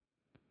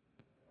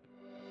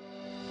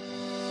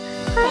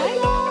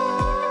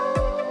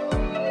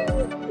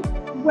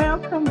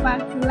welcome back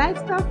to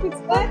Lifestyle Fix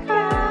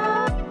Podcast.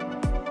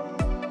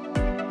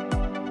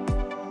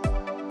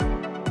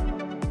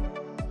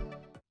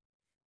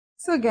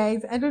 So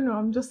guys, I don't know,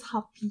 I'm just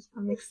happy.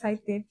 I'm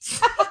excited.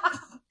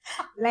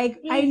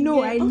 I know.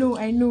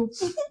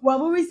 Well,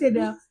 I've always said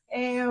that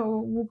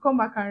we'll come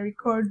back and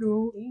record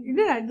though. You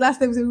know that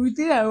last episode we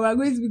think that we are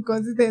going to be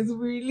consistent, so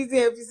we release the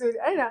episode.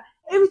 I don't know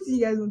everything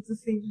you guys want to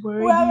say, but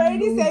We have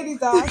already said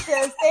it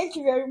ourselves. Thank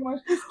you very much.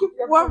 Please keep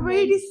your we've comments.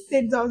 already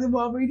said something, but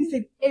I've already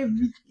said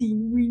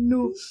everything we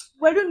know.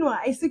 But I don't know,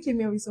 I still came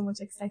here with so much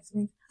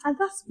excitement. And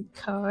that's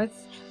because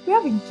we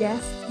have a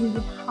guest in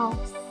the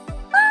house.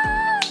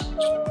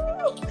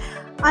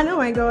 And oh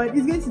my god,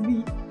 it's going to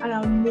be an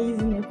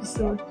amazing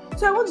episode.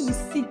 So I want you to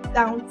sit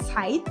down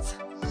tight.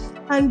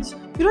 And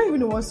you don't even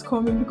know what's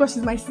coming because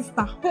she's my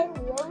sister.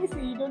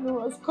 Obviously, you don't know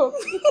what's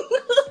coming.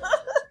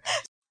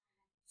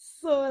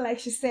 So, like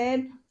she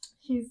said,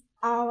 she's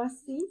our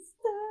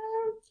sister.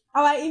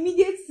 Our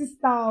immediate sister.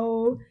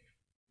 Oh.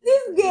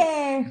 This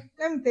girl,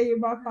 let me tell you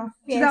about her.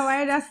 She's our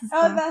elder sister.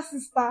 Elder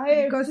sister.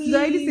 Hey, Because please. she's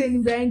already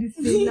saying behind the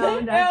scene now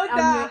that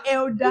I'm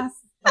your elder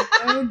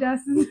sister. Elder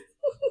sister.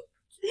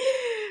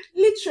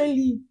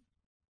 Literally,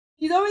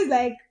 she's always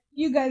like,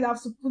 you guys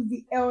have to put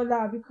the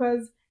elder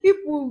because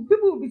people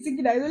will be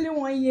thinking that it's only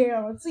 1 year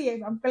or 2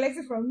 years I'm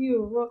collecting from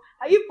you. Well,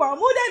 are you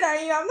older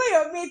than you? I'm not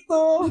your mate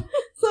though.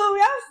 So we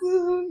have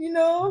to,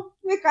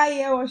 make her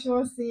hear what she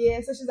wants to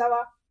hear. So she's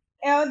our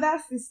elder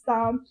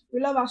sister.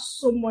 We love her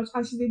so much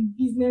and she's a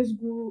business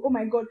guru. Oh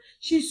my god.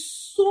 She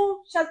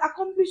has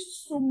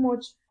accomplished so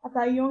much at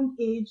a young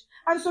age.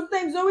 And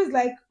sometimes it's always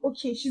like,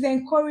 okay, she's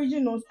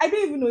encouraging us. I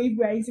don't even know if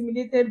we are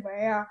intimidated by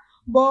her.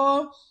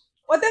 But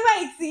whatever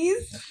it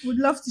is, Would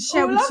love to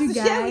share we with love you to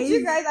guys. share with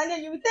you guys, and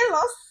then you will tell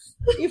us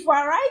if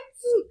we're right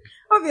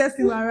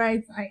Obviously, we're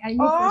right. I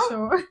know or for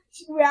sure.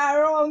 we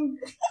are wrong.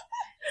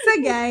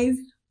 So, guys,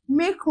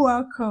 make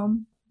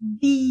welcome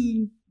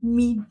the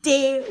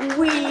Mide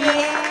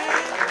Williams.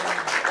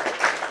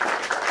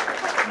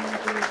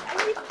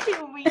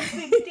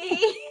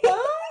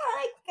 Oh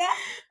my god!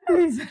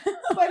 Please.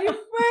 For the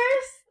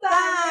first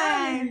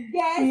time,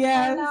 guest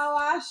Yes. on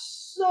our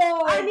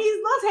show, And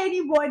he's not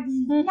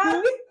anybody.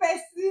 now big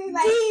person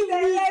like Mide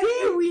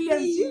celebrity.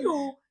 Williams. You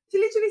know, she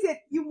literally said,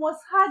 you must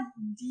have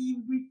the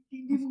Mide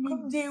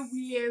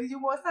Williams. You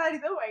must have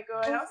it. Oh my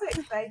god, I'm so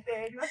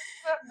excited. You must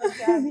not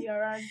to have me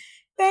around.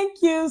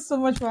 Thank you so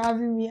much for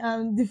having me.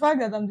 And the fact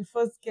that I'm the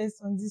first guest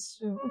on this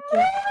show.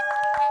 Okay.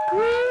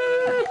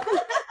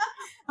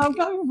 I'm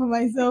coming for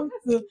myself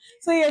too.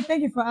 So yeah,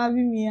 thank you for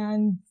having me.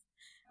 And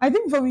I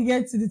think before we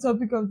get to the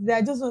topic of today,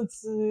 I just want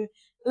to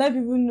let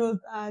people know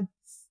that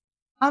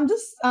I'm not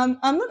I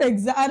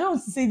don't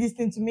want to say this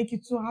thing to make you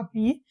too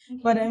happy,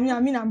 but I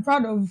mean I'm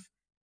proud of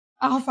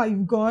how far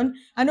you've gone.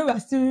 I know we're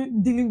still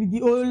dealing with the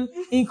whole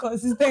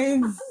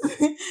inconsistency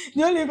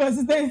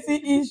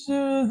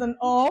issues and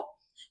all.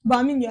 But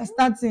I mean, you're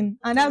starting,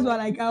 and that's why,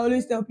 I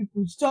always tell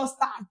people, just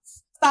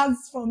start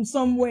from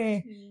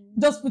somewhere.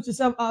 Just put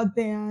yourself out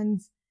there,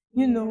 and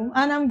and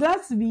I'm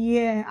glad to be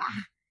here.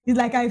 It's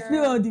like I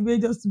flew all the way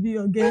just to be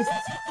your guest.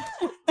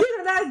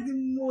 That's the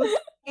most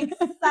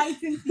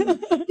exciting thing. The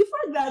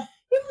fact that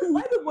even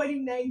everybody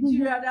in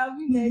Nigeria that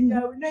we in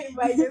Nigeria will not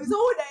invite them. So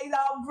who that is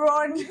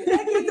abroad, they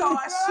get to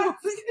our show.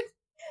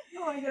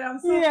 Oh my god, I'm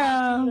so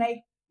happy. Like,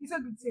 it's so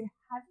good to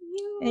have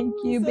you. Thank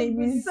you, So baby.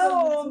 good. So, to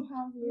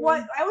have you.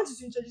 what I want you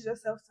to introduce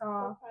yourself to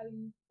our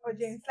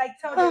audience. Like,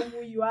 tell them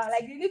who you are.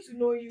 Like, they need to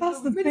know you. That's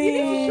So, the they need to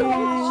thing. show.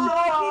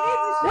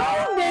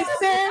 When they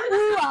say,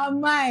 who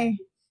am I?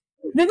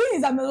 The thing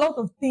is, I'm a lot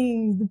of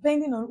things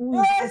depending on who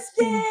is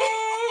asking.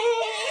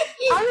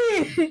 I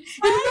mean,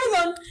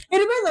 it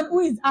depends on who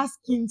is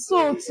asking.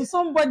 So to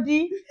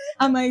somebody,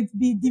 I might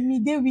be the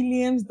Mide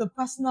Williams, the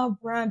personal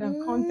brand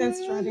and content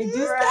strategist.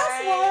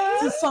 Right.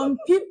 To some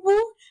people,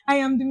 I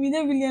am the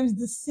Mide Williams,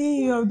 the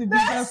CEO of the Big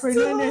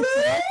Entrepreneur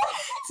Network.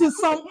 To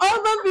some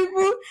other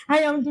people, I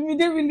am the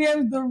Mide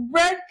Williams, the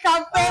red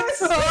carpet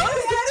host.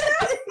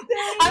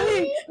 I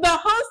mean, the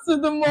host to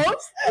the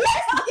most.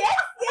 Yes.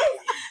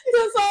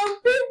 To some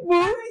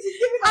people,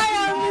 I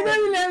am Mide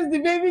Williams, the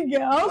baby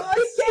girl.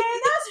 Okay,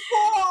 that's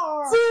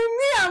four. To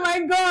me, oh my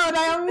God, I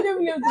am Mide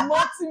Williams, the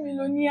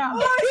multi-millionaire.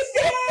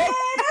 Okay,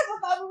 that's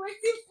what I've been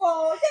waiting for.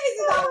 Okay,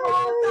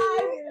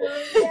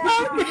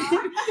 Okay.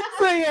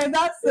 So yeah,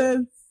 that's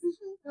it.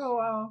 Oh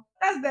wow,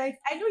 that's nice.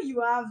 I know you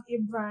have a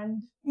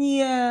brand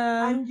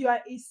Yeah. and you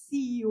are a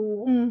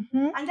CEO,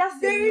 Mm-hmm. and that's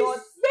Very a lot.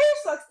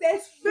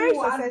 successful. Very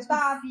at successful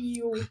that.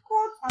 CEO.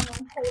 Quote and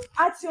unquote.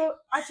 At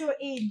your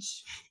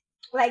age,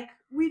 like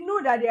we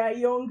know that they are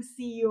young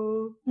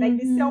CEO, like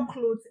they Mhm. sell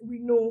clothes. We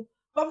know,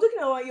 but I'm talking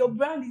about your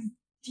brand is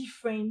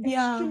different.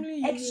 Yeah.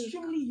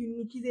 Extremely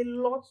unique. It's a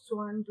lot to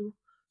handle.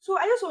 So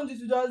I just want you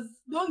to just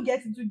don't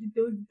get into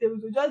details.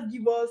 So just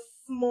give us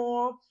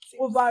small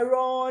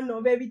overrun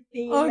of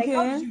everything. Like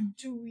how Okay. did you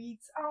do it?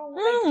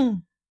 Like,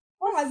 Mm.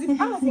 what was it?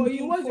 How For was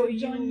you, it what's for your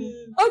journey?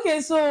 you?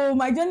 Okay, so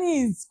my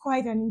journey is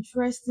quite an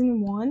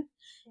interesting one,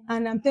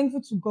 and I'm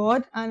thankful to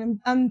God, and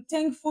I'm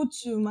thankful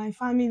to my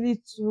family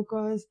too,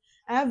 because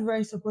I have a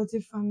very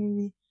supportive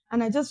family,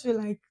 and I just feel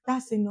like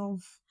that's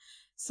enough.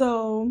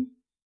 So,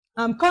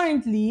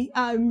 currently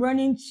I'm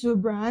running two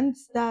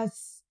brands.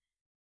 That's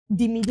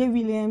the Media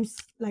Williams,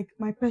 like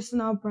my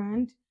personal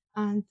brand,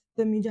 and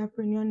the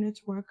Mediapreneur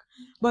Network.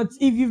 But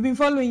if you've been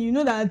following, you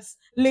know that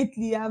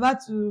lately I've had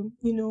to,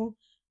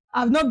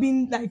 I've not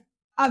been like,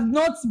 I've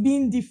not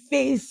been the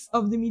face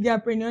of the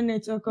Mediapreneur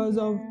Network because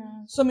of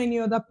so many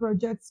other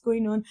projects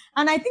going on.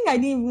 And I think I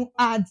didn't even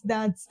add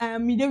that I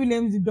am Media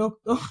Williams, the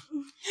doctor.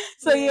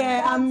 So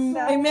yeah, I'm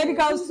a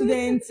medical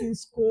student in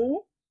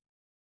school.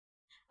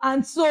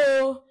 And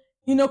so,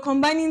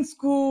 combining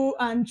school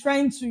and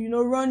trying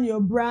to, run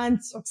your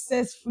brand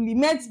successfully,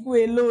 med school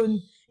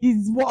alone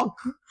is work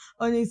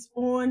on its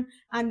own.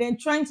 And then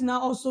trying to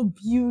now also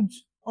build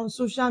on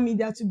social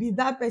media to be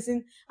that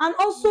person. And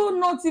also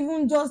not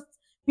even just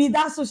be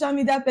that social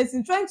media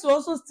person, trying to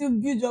also still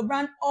build your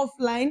brand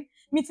offline,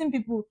 meeting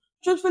people.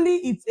 Truthfully,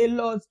 it's a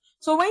lot.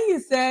 So when you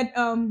said,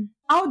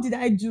 how did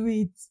I do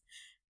it?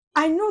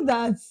 I know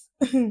that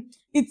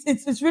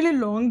it's really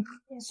long.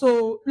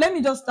 So let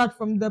me just start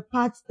from the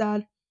part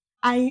that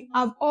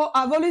I've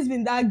always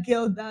been that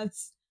girl that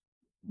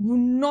will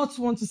not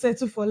want to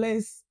settle for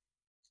less.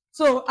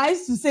 So I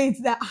used to say it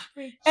that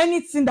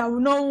anything that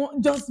will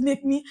not just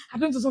make me, I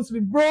don't just want to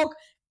be broke.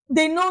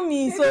 They know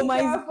me, so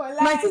my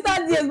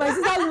sisters, yes, my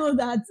sisters know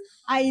that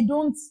I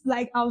don't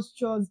like house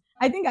chores.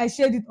 I think I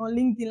shared it on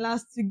LinkedIn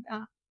last week.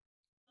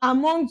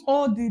 Among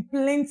all the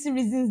plenty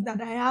reasons that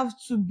I have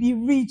to be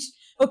rich,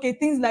 okay,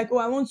 things like,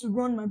 I want to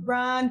run my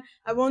brand,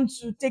 I want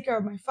to take care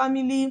of my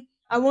family,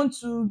 I want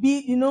to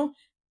be,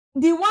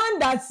 the one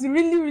that's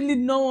really, really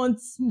no one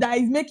that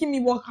is making me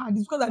work hard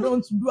is because I don't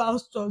want to do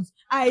house chores.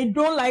 I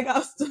don't like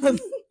house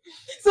chores.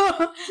 So I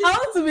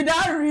want to be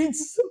that rich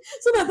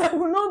so that I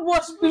will not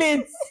wash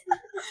plates.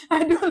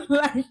 I don't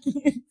like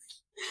it.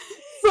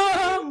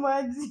 So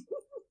much.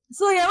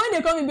 So yeah, when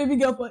they call me baby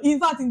girl in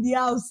fact, in the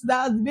house,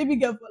 that's the baby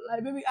girl for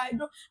life. Baby,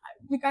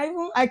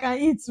 I can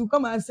eat to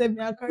come and serve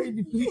me and carry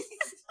the plate.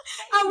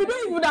 And we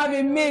don't even have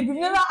a maid. We've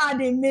never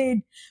had a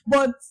maid.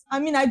 But I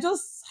mean, I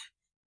just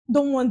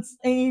don't want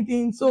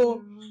anything.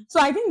 So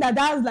I think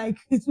that's like,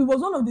 it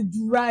was one of the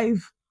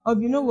drive of,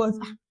 what,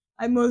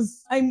 I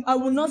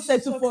will not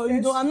settle for,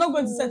 I'm not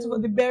going to settle for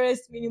the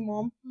barest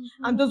minimum.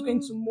 I'm just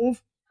going to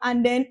move.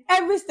 And then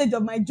every stage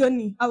of my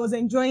journey, I was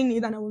enjoying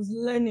it and I was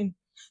learning.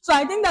 So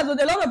I think that's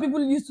what a lot of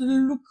people used to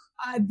look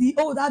at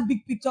that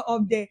big picture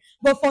up there.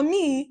 But for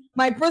me,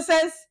 my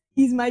process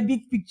is my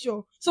big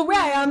picture. So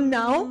where I am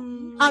now,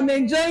 I'm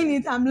enjoying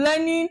it. I'm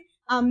learning.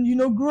 I'm,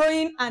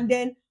 growing. And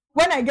then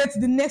when I get to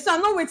the next, so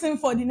I'm not waiting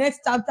for the next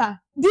chapter.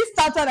 This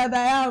chapter that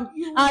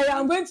I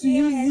am going to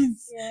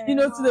use it,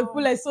 to the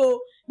fullest.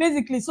 So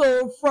basically,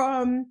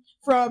 from,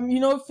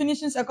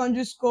 finishing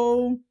secondary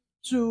school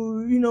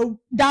to,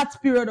 that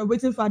period of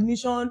waiting for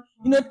admission,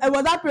 it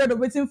was that period of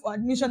waiting for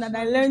admission that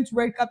I learned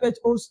red carpet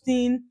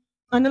hosting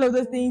and all of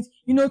those things,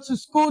 to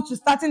school, to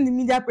starting the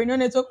Mediapreneur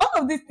Network.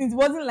 All of these things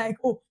wasn't like,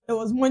 there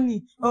was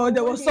money or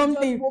there was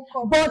something.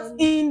 But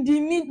in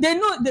the they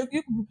know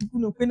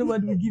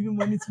nobody will give you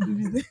money to do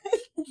business.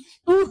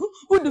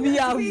 who do we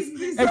have?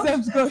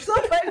 Except God. So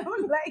I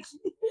don't like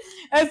it.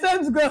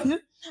 Except God.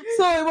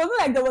 So it wasn't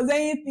like there was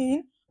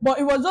anything, but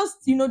it was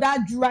just,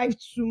 that drive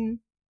to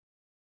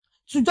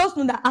just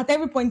know that at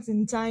every point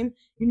in time,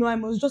 I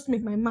must just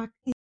make my mark.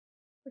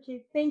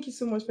 Okay, thank you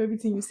so much for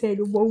everything you said.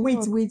 But wait.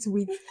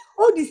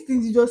 All these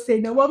things you just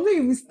said now, we've not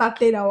even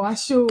started our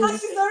show. And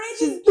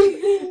she's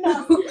giving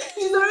now.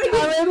 She's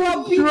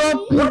already dropping.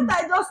 What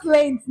I just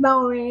learned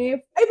now,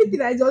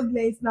 everything I just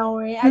learned now,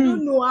 I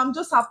don't know. I'm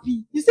just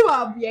happy. You see why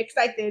I'll be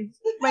excited?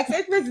 My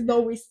excitement is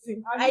not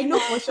wasting. I know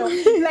for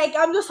sure. Like,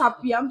 I'm just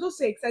happy. I'm just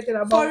so excited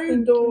about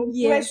it.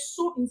 You were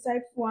so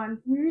insightful and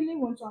we really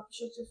want to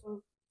appreciate you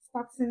for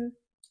starting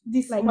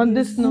this on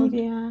this note,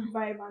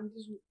 vibe and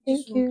this.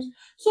 Thank you.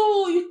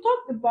 So you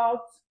talked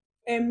about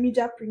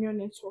Mediapreneur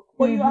Network,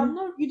 but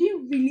you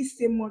didn't really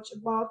say much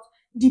about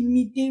the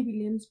Media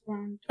Williams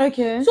brand.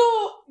 Okay.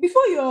 So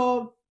before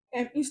your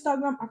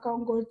Instagram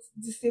account got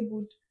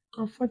disabled,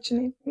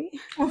 unfortunately,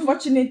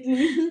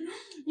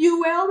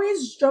 you were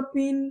always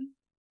dropping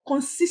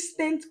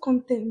consistent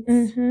content.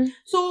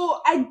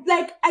 So I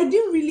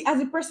didn't really,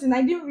 as a person,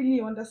 I didn't really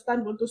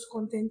understand what those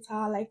contents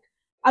are like.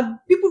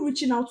 Are people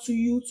reaching out to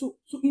you to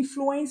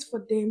influence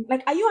for them?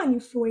 Like, are you an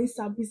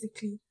influencer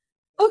basically?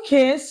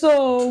 Okay,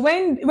 so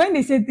when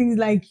they say things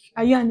like,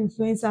 are you an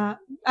influencer?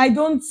 I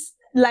don't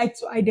like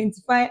to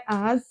identify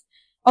as.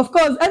 Of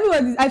course,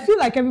 I feel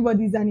like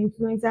everybody is an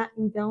influencer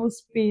in their own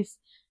space.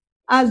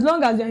 As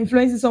long as you're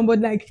influencing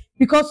somebody, like,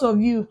 because of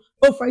you.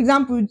 Oh, for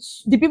example,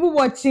 the people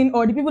watching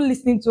or the people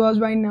listening to us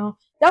right now,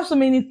 they have so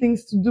many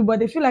things to do, but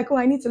they feel like,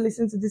 I need to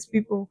listen to these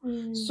people.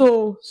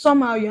 So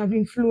somehow you have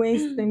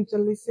influenced them to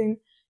listen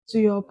to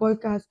your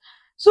podcast.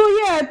 So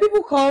yeah,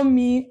 people call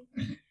me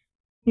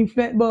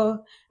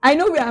but I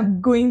know where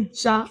I'm going,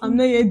 Sha. I'm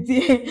not yet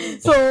there.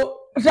 So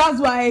that's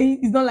why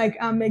it's not like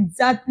I'm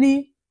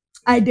exactly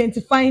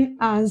identifying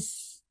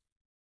as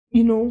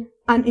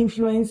an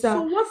influencer.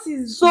 So what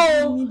is So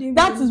Mide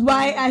that is Williams?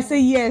 why I say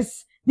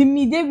yes. The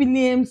Mide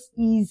Williams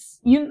is,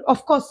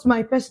 of course,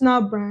 my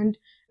personal brand,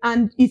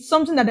 and it's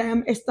something that I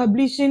am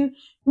establishing,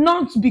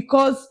 not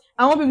because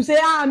I want people to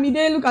say,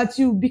 Mide, look at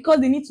you, because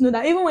they need to know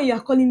that even when you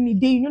are calling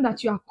Mide, you know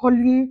that you are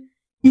calling,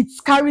 it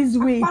carries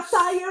weight.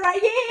 Pata, you're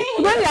right.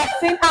 When you are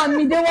saying,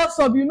 Mide, what's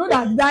up, you know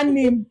that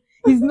name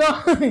is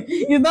not,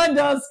 it's not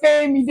just,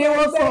 hey, Mide,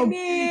 what's up,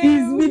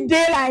 it's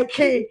Mide, like,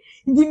 hey,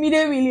 the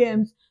Mide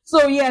Williams.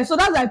 So yeah, so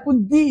that's why I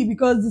put D,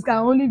 because this can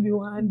only be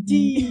one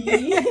D.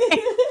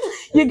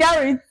 You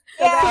get it?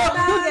 Yeah,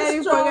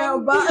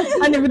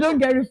 And if you don't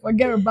get it,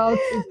 forget about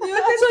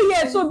it. So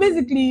yeah, so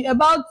basically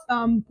about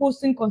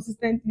posting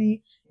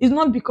consistently is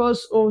not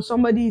because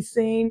somebody is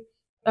saying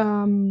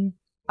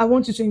I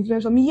want you to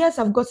influence me. Yes,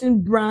 I've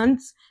gotten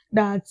brands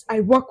that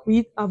I work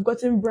with. I've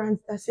gotten brands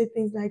that say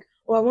things like,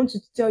 I want you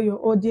to tell your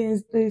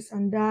audience this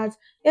and that.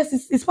 Yes,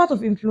 it's part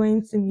of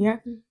influencing, yeah.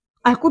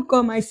 I could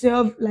call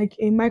myself like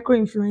a micro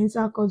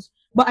influencer,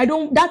 but I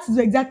don't. That is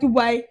exactly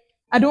why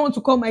I don't want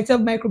to call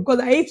myself micro, because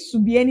I hate to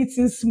be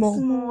anything small.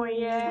 Small,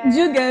 yeah. Do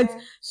you get?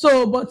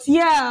 So, but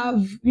yeah,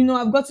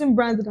 I've gotten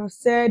brands that have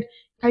said,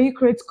 can you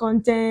create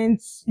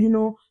content,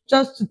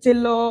 just to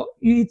tailor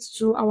it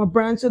to our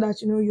brand so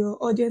that, your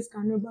audience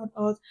can know about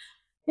us.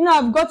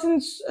 I've gotten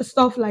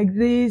stuff like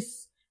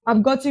this.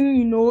 I've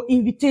gotten,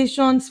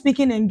 invitations,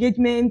 speaking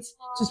engagements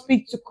to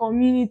speak to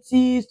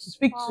communities, to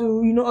speak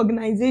to,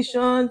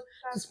 organizations,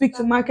 to speak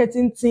to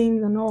marketing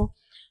teams and all.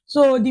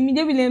 So the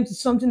Mide Williams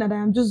is something that I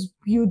am just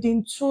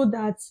building so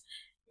that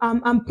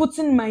I'm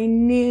putting my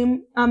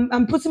name,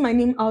 I'm putting my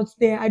name out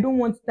there. I don't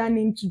want that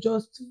name to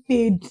just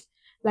fade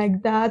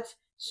like that.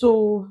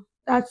 So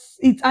that's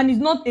it. And it's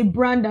not a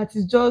brand that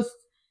is just,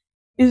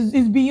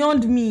 is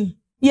beyond me.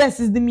 Yes,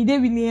 it's the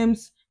Mide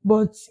Williams,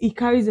 but it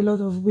carries a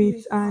lot of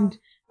weight. And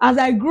as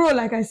I grow,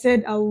 like I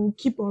said, I will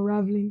keep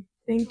unraveling.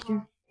 Thank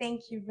you.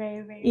 Thank you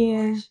very,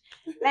 very much.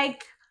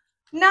 Like,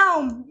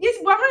 now, yes,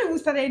 we haven't even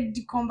started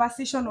the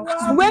conversation of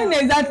when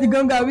exactly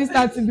are we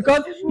starting?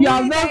 Because you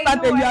have not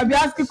started, you have been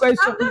asking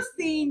questions. I'm just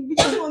saying, we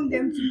just want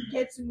them to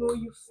get to know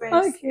you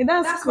first. Okay,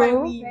 that's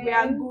cool. Why we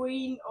are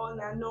going on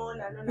and on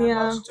and on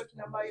about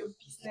talking about your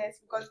business,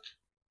 because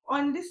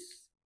on this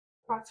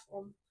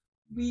platform,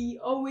 we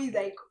always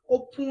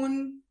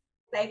open,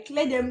 let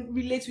them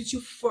relate with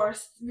you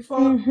first before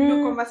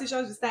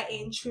conversations will start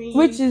entering,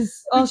 which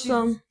is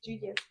awesome.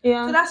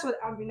 Yeah. So that's what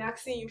I've been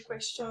asking you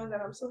questions,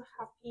 and I'm so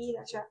happy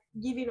that you're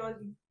giving us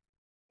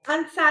the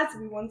answers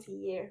we want to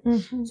hear.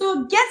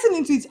 So getting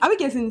into it, are we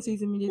getting into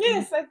it immediately?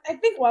 Yes, I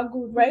think we're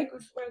good, right?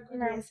 We're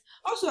good. Yes.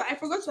 Also, I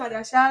forgot to add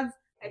that she has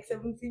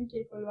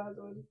 17K followers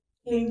on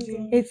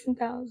LinkedIn.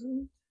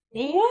 18,000.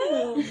 Damn.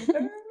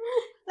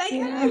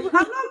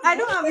 I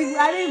don't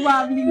even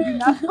have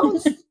LinkedIn. I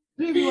don't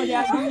really what they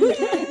are doing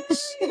there.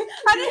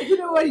 I don't even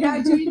know what they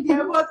are doing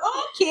there, but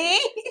okay.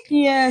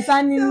 Yes,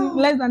 and in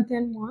less than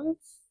 10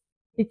 months,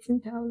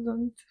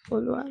 18,000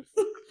 followers,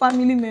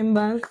 family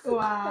members.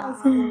 Wow,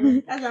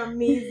 that's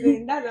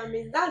amazing.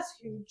 That's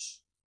huge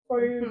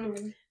for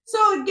you.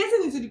 So,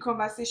 getting into the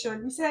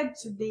conversation, we said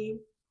today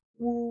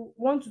we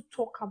want to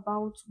talk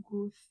about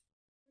growth.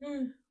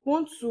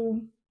 Want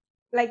to,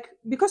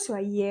 because you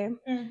are here,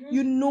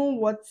 you know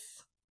what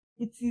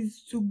it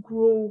is to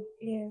grow.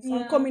 Yes,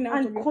 and coming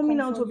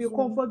out of your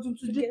comfort zone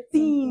to do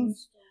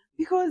things.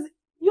 Because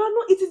you are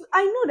not. It is.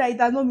 I know that it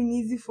has not been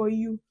easy for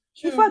you.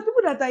 In fact,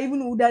 people that are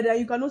even older than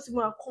you cannot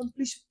even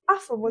accomplish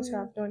half of what you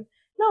have done.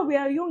 Now we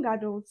are young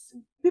adults.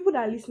 People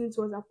that are listening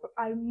to us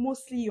are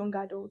mostly young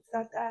adults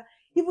that are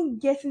even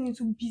getting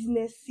into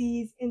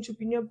businesses,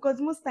 entrepreneur. Because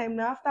most time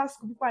now after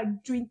school, people are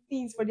doing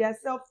things for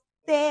themselves.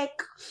 Tech,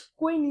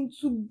 going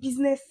into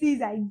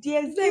businesses,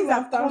 ideas, things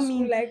are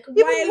coming.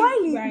 Even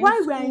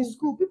while we're in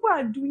school, people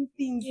are doing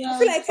things. I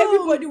feel like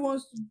everybody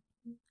wants to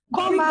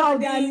come out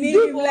their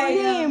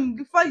name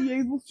before you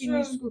even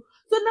finish school.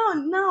 So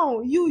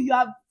now you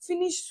have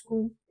finished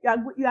school.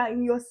 You are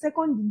in your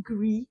second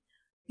degree.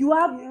 You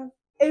have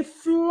a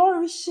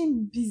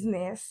flourishing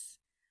business,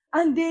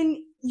 and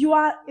then you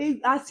are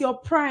at your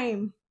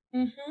prime.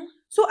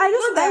 So I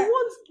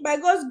want, by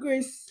God's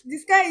grace,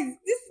 this guy is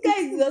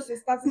just a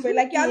starting point.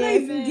 Like, you're not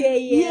even there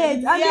yet.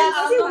 And then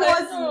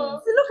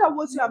look at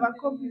what you have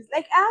accomplished.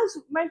 Like,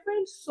 my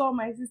friend saw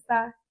my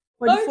sister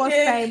for the first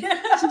time.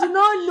 She did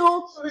not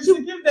know.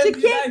 She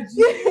came.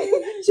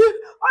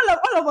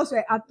 All of us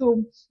were at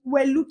home.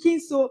 We're looking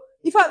so.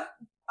 In fact,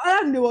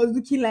 Alamde was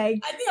looking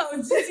like. I think I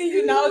was teaching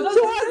you now.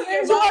 She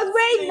was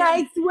wearing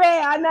night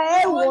wear, and her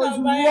hair was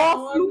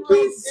rough,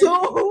 looking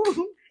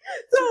so.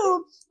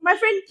 So my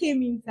friend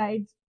came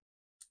inside.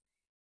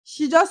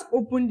 She just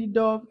opened the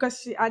door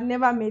because she had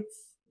never met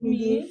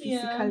me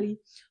physically. Yeah.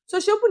 So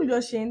she opened the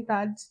door, she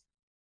entered.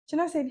 She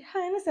now said,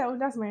 hi, and I said, oh,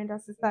 that's my elder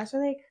sister. She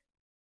was like,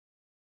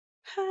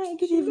 hi,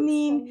 good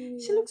evening.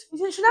 She looks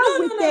she now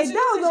waited.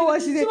 That was not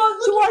what she said.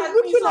 She was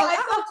looking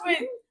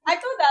at I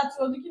thought that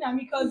she was looking at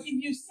me because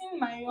if you've seen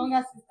my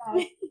younger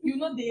sister, you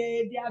know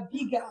they are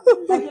bigger.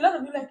 Like a lot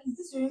of you like, is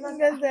this your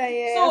younger sister?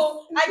 Yes.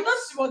 So I thought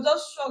she was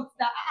just shocked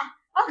that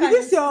How can Is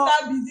your this your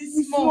sister be this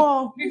small?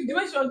 small? The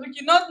way she was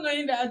looking, not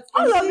knowing that.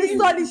 All of you a see-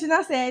 sudden, she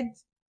now said,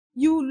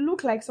 "You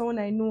look like someone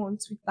I know on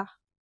Twitter."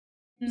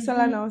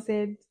 Bisola Mhm. now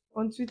said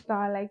on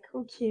Twitter, like,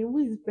 "Okay, who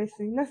is this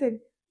person?" And I said,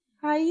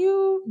 "Are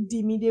you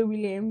Dimide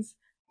Williams?"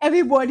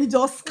 Everybody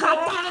just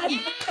scattered.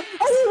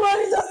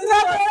 Everybody just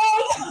scattered.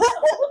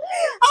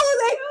 I was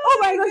like, "Oh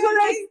my gosh!" I was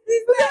like,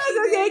 Bisola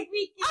was like,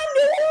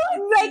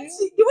 and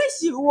the way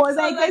she was,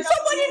 So like, like,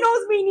 somebody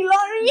knows me in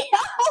Ilori.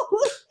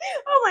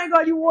 Oh my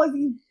god, it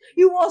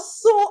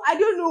was so, I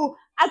don't know.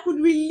 I could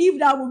relive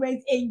that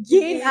moment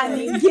again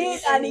and again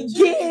and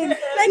again.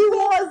 Like it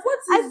was,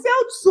 I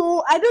felt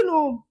so, I don't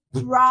know,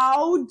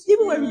 proud.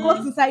 Even when we got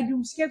inside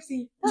room, she kept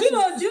saying, Do you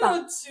know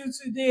till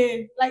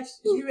today? Like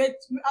she read,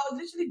 I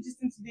was literally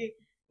listening today.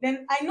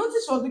 Then I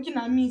noticed she was looking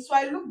at me, so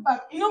I looked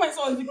back. You know when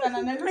someone was looking at me,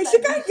 and I looked like like she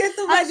this. can't get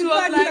over And she the was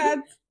fact like, that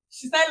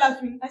she started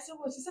laughing. I said,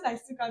 "What?" She said, "I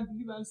still can't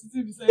believe I'm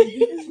sitting beside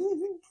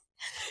you."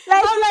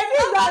 like I'm like,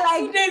 things "After are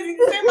like 2 days in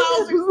the same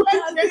house, we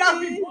spent together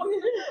before."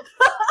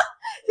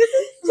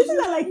 she's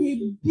like a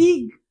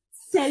big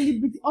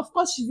celebrity. Of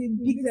course, she's a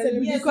big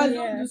celebrity Yes, because I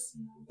know this.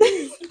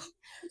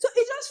 so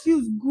it just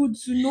feels good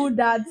to know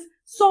that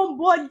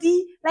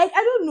somebody, like,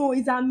 I don't know,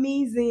 it's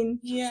amazing.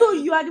 Yeah. So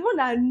you are the one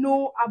that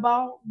know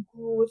about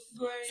growth.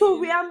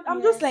 So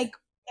I'm just like,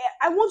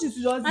 I want you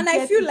to just And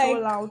get I feel it like,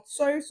 all out.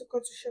 sorry to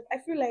cut you short, I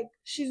feel like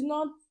it's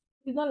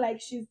not like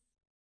she's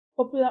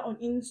popular on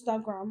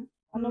Instagram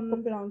or not Mm.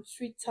 popular on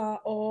Twitter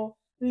or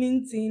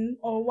LinkedIn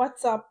or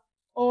WhatsApp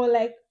or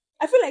like,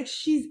 I feel like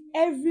she's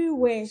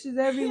everywhere. She's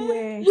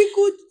everywhere. We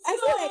could, I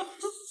feel like,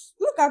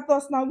 look at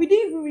us now. We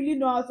didn't even really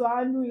know how to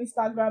handle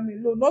Instagram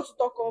alone, not to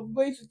talk of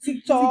going to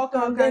TikTok,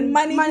 and then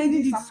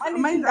managing this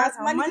and managing that,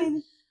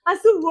 managing. and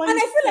still running. And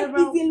I feel like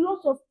it's a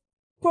lot of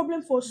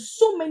problem for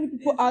so many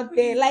people out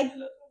there. Like,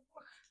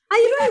 and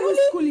you don't even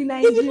school in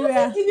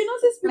Nigeria. if you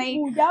notice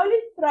people, they're only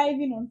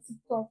thriving on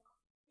TikTok.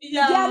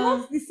 Yeah. They are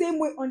not the same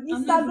way on not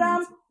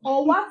Instagram even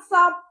or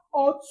WhatsApp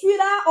or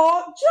Twitter,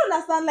 or do you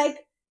understand?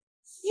 Like,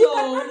 you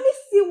can So- hardly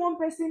see one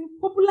person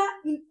popular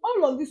in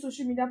all of these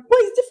social media, but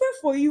it's different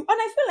for you. And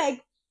I feel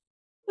like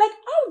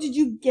how did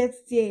you get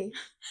there?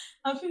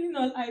 I'm feeling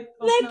all hyped up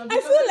Like, now I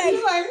because feel like-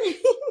 feel like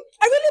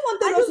I really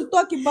wanted us to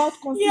talk about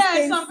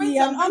consistency,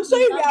 and I'm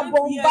sorry we are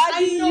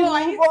bombarding you,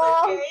 I need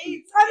but to pay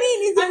it. I mean,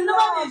 it's I know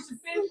enough. I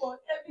should pay for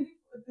everything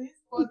for this,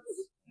 but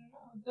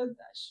no, just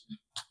that.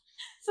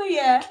 So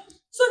yeah.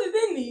 So the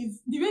thing is,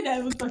 the way they're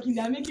even talking,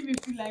 they're making me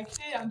feel like,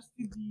 say, I'm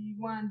still the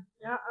one.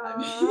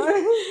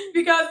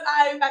 Because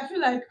I feel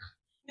like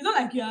it's not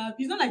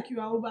like you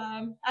are over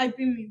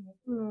hyping me.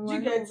 Do you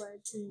get?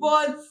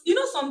 But you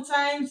know,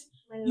 sometimes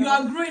you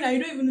are growing and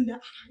you don't even know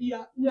that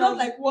yeah. Just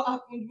like what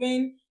happened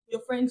when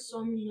your friend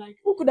saw me. Like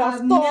Who could have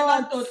I've never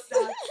thought? thought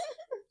that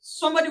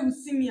somebody would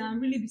see me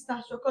and really be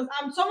starstruck because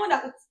I'm someone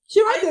that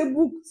She wrote a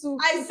book too.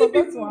 I She see forgot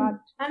to people add.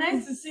 and I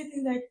used to say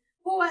things like,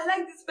 "Oh, I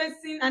like this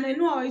person," and I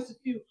know how I used to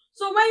feel.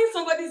 So when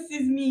somebody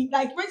sees me,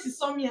 like when she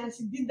saw me and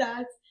she did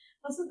that,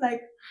 I was just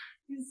like,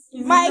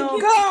 My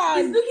God!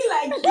 it's looking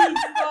like it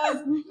because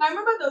I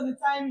remember there was a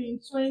time in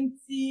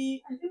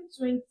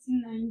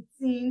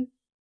 2019,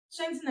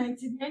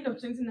 end of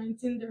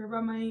 2019, there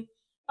about my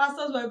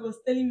pastor's wife was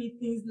telling me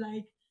things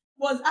like,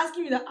 was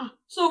asking me that,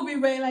 so we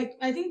were like,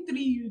 I think 3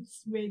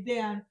 youths were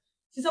there, and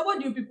she said, what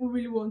do you people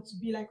really want to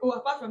be like? Oh,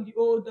 apart from the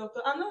old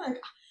doctor. I'm not like,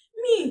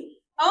 me.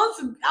 I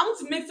want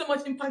to make so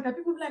much impact that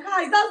people be like,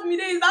 is that me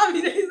there? Is that me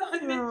there? Is that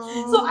me there?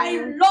 So I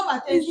love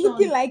attention. It's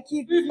looking like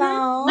it Mhm.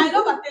 now. I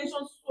love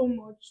attention so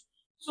much.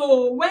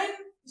 So when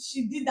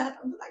she did that,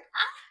 I was like,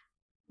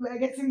 we're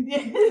getting there.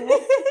 So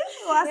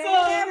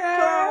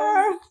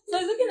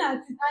it's looking at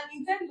it, and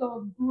in terms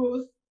of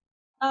growth,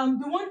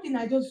 the one thing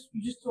I just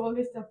used to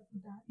always tell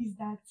people that is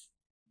that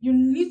you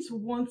need to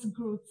want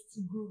growth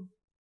to grow.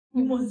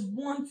 You must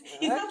want.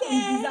 It's not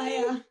from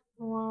desire.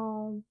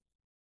 Wow.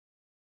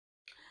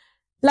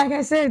 Like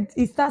I said,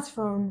 it starts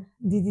from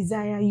the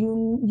desire.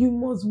 You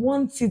must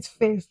want it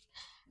first.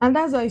 And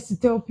that's why I used to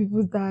tell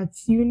people that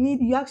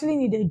you actually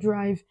need a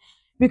drive.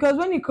 Because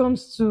when it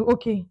comes to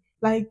okay,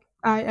 like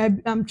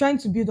I'm trying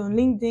to build on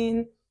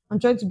LinkedIn, I'm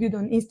trying to build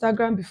on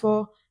Instagram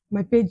before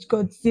my page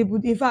got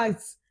disabled. In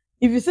fact,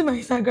 if you see my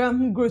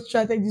Instagram growth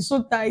strategy,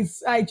 so tight,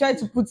 I tried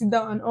to put it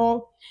down and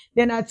all.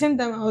 Then at the same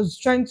time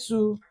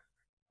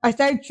I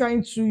started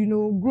trying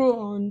to, grow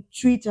on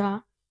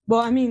Twitter.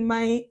 But I mean,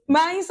 my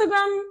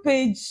Instagram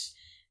page,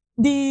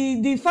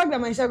 the fact that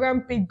my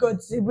Instagram page got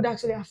disabled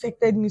actually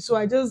affected me. So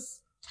I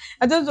just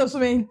do so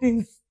many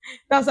things.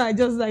 That's why I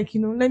just like,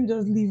 let me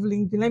just leave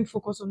LinkedIn. Let me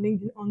focus on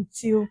LinkedIn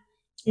until,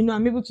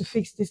 I'm able to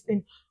fix this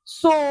thing.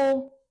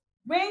 So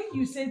when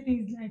you say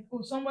things like,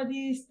 oh,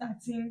 somebody is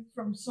starting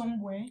from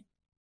somewhere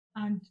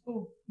and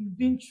oh, you've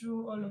been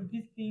through all of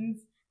these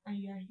things and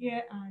you are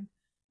here and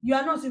you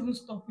are not even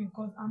stopping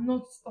because I'm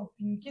not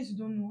stopping. In case you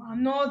don't know,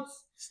 I'm not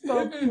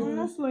stopping. I'm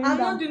not slowing I'm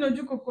down. not doing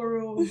Oju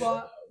Kokoro,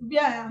 but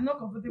yeah, I'm not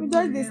comfortable. We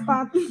just with dey them.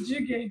 start. Do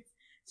you get?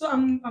 So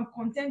I'm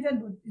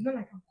contented, but it's not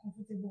like I'm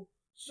comfortable.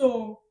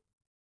 So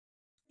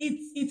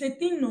it's a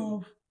thing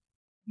of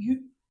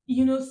you.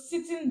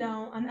 sitting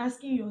down and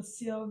asking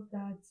yourself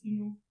that,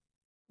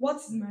 what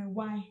is my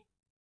why?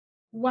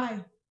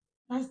 Why?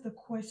 That's the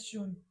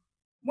question.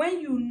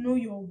 When you know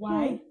your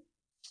why,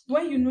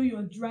 when you know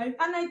your drive,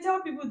 and I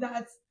tell people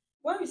that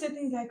when we say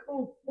things like,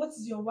 oh, what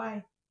is your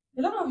why?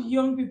 A lot of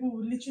young people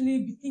will literally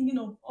be thinking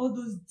of all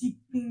those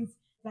deep things,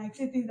 like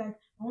say things like,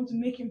 I want to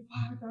make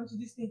impact, I want to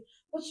do this thing.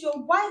 But your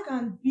why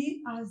can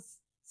be as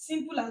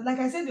simple as, like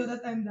I said the other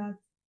time, that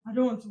I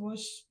don't want to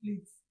wash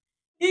plates.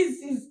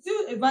 Is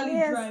still a valid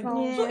Yes, drive.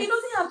 now. So it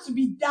doesn't have to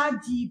be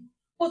that deep.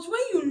 But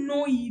when you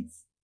know it,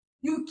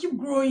 you keep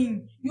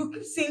growing. You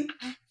keep saying,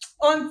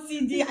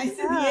 until I see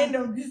the end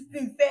of this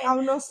thing. I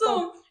will not stop.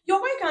 So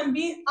your way can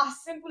be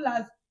as simple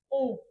as,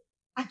 oh,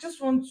 I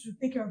just want to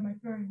take care of my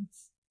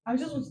parents. I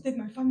just want to take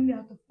my family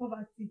out of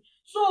poverty.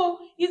 So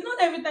it's not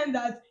every time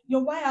that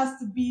your why has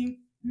to be,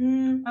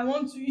 I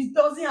want to, it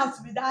doesn't have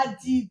to be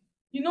that deep.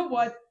 You know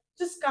what?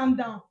 Just calm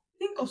down.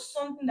 Think of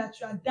something that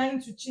you are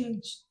dying to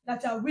change,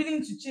 that you are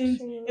willing to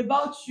change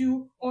about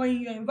you or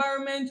in your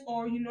environment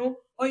or,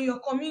 or in your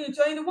community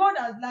or in the world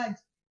at large.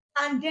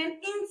 And then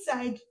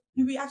inside,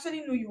 you will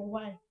actually know your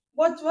why.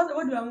 What do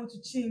I want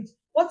to change?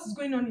 What is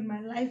going on in my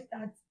life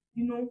that,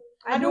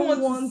 I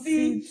don't want to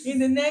see it. in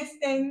the next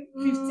 10,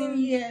 15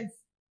 years?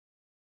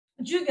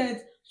 Do you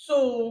get?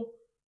 So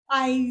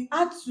I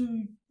had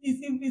to,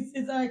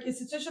 it's like a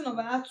situation of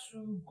I had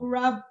to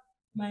grab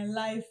my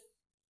life,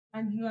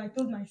 and I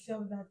told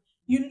myself that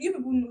you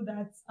people know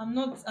that I'm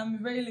a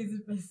very lazy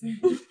person.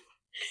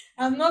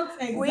 I'm not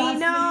exactly We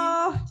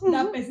know.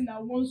 that person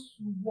that wants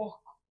to work,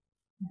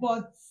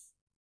 but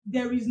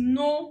there is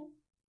no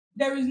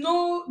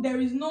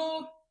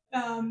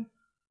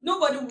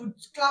nobody would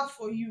clap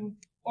for you,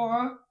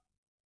 or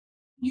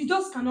you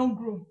just cannot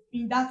grow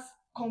in that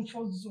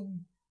comfort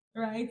zone,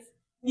 right?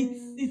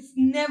 It's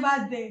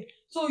never there.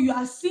 So you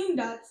are seeing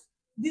that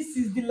this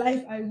is the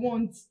life I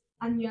want,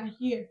 and you are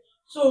here.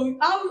 So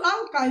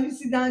how can you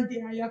sit down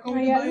there and you're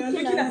comfortable? You're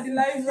looking at the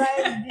life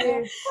right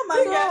there. Come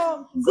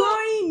on,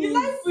 the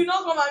life will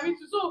not come and meet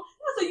you. So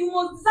that's why you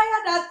must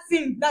desire that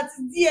thing that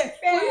is there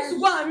for you to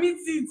go and meet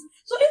it.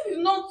 So if it's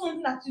not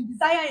something that you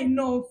desire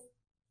enough,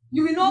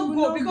 you will not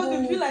go because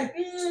you feel like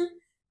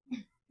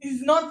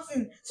it's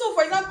nothing. So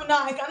for example,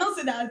 now I cannot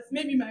say that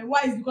maybe my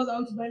why is because I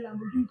want to buy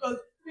Lamborghini, because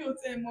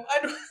I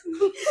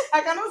don't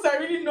I cannot say I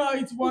really know how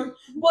it works.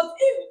 But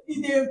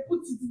if they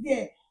put it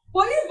there,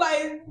 but if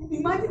I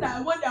imagine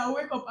that one day I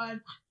wake up and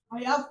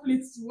I have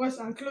plates to wash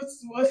and clothes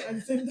to wash at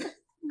the same time,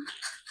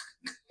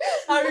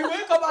 I will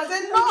wake up and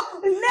say, no,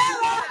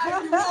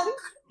 Never.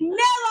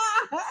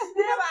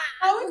 Never.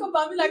 I wake up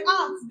and be like,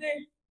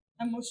 today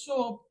I must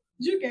show up.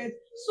 Do you get?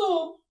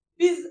 So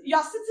you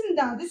are sitting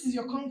down. This is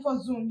your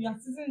comfort zone. You are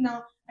sitting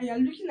down and you are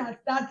looking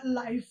at that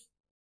life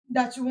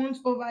that you want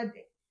over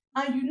there,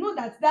 and you know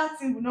that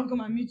thing will not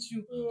come and meet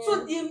you. Yeah.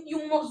 So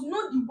you must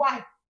know the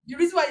why, the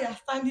reason why you are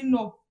standing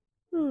up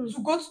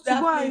to go to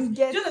that place. And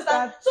Do you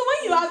understand? So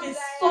when you have a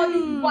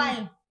solid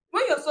why,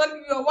 when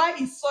your why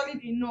is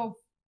solid enough,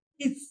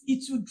 it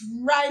will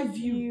drive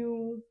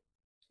you.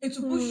 It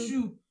will push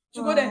you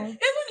to go there. Even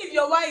if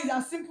your why is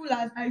as simple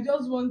as, I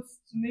just want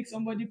to make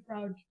somebody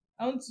proud.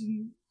 I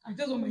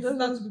just want my sister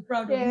to be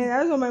proud of me. Yeah, I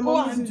just want my Go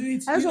mommy and to do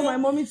it. I just want my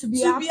mommy to be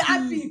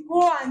happy.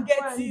 Go and get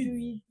Go and it. do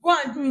it. Go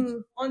and do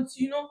it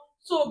until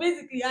So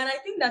basically, and I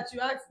think that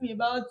you asked me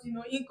about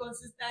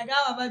inconsistent. Like,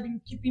 how have I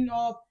been keeping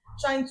up,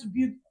 trying to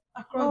build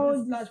across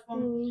this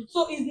platform?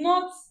 So it's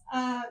not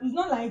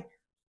like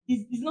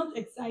it's not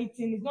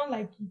exciting. It's not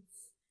like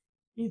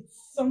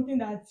it's something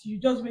that you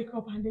just wake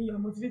up and then you're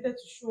motivated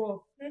to show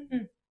up.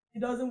 It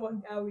doesn't work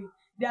that way.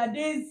 There are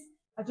days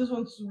I just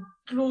want to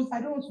close.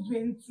 I don't want to do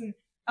anything.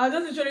 I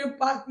just literally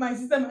pack my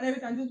system and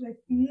everything. I'm just like,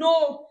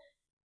 no,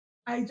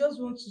 I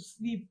just want to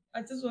sleep.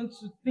 I just want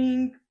to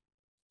think.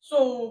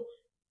 So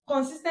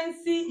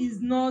consistency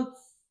is not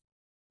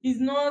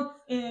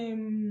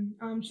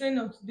I'm showing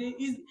up today.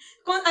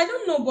 I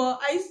don't know,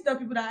 but I used to tell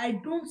people that I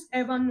don't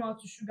ever know how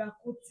to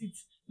sugarcoat it,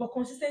 but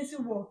consistency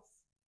works.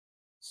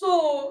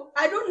 So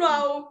I don't know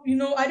how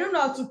I don't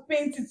know how to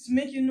paint it to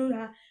make you know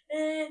that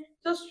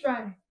just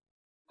try.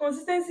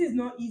 Consistency is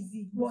not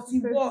easy, but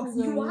it works.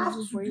 You have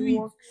to do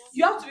it.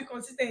 You have to be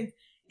consistent.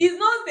 It's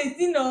not a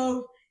thing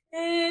of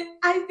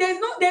there's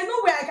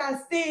no way I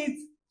can say it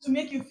to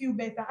make you feel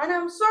better. And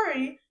I'm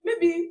sorry,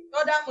 maybe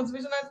other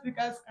motivational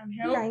speakers can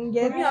help. For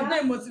me, I'm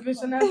not a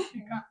motivational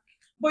speaker.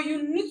 But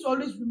you need to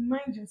always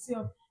remind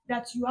yourself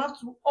that you have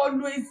to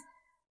always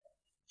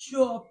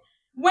show up.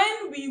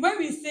 When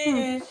we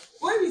say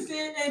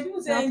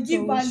people say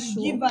give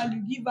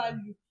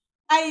value.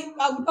 I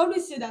would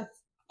always say that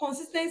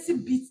consistency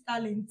beats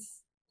talent.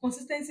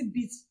 Consistency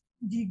beats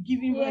the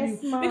giving value.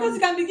 Because you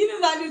can be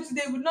giving value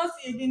today, but not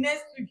see again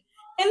next week.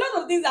 A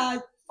lot of things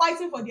are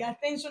fighting for the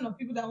attention of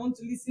people that want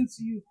to listen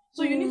to you.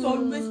 So you need to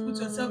always put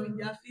yourself in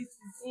their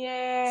faces.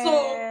 Yeah. So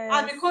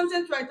I'm a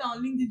content writer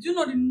on LinkedIn. Do you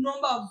know the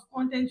number of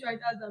content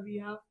writers that we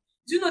have?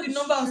 Do you know the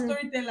number of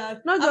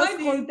storytellers? Not just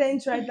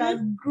content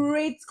writers,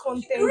 great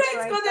content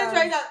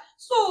writers.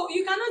 So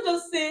you cannot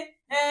just say,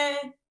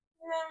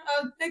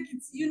 I'll take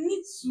it. You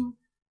need to,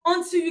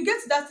 until you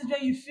get to that stage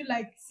where you feel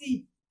like,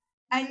 see,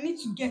 I need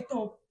to get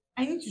up.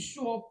 I need to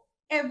show up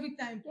every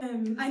time.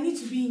 I need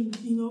to be in,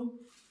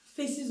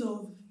 faces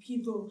of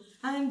people.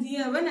 And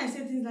yeah, when I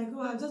say things like,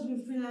 oh, I've just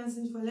been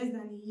freelancing for less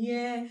than a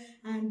year,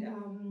 and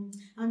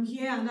I'm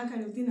here and that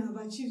kind of thing, I've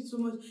achieved so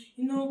much.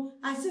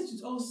 I say it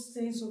with all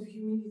sense of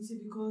humility,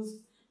 because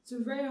to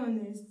be very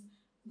honest,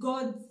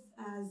 God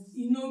has,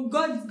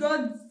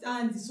 God's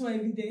hand is so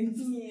evident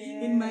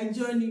in my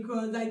journey,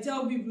 because I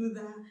tell people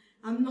that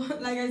I'm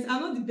not I'm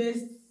not the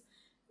best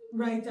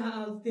writer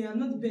out there, I'm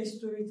not the best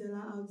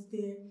storyteller out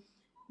there,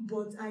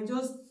 but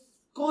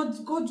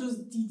God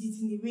just did it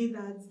in a way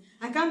that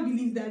I can't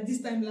believe that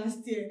this time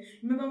last year,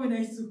 remember when I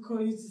used to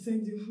call you to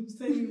send you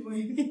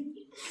money?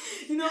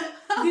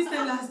 This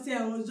time last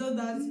year I was just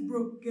that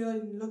broke girl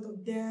in a lot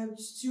of debt,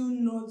 still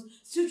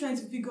trying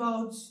to figure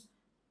out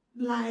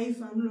life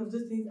and all of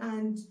those things,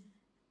 and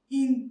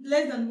in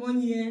less than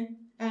 1 year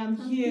I'm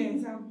here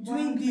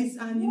doing this,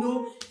 and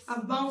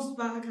I've bounced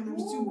back and I'm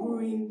still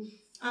growing.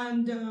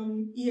 And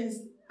yes,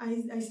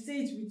 I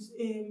say it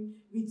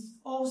with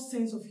all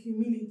sense of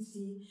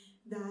humility,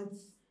 that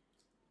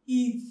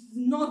it's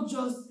not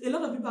just, a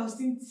lot of people have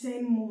seen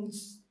 10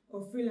 months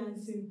of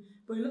freelancing,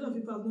 but a lot of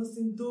people have not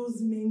seen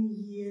those many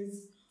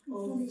years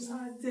of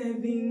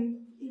serving,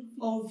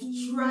 of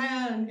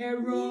trial and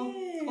error,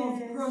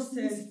 of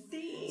process.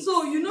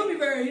 So you know me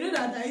very well. You know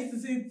that I used to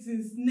say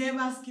things,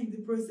 never skip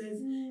the process.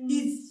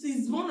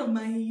 It's one of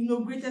my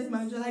greatest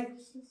mantras. Like,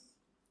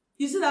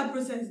 you see that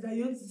process that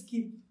you want to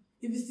skip.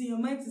 If you see your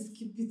mind to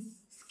skip it,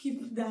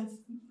 skip that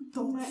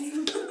thought.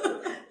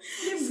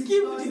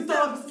 Skip the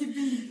thought.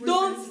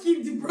 Don't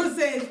skip the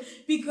process,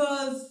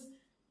 because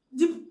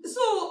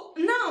so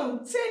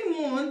now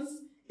 10 months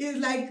is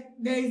like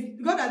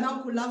God has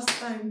now collapsed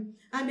time.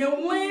 And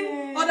then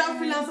when other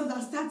freelancers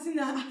are starting,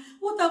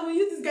 what have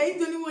you? This guy is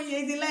the only 1 year.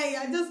 He's a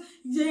liar.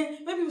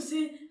 When people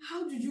say,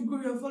 how did you grow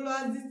your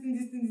followers? This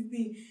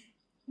thing.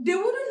 They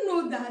wouldn't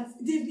know that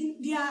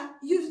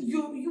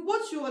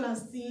what you all are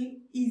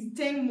seeing is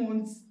 10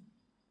 months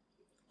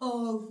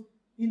of,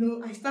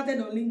 I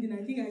started on LinkedIn.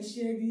 I think I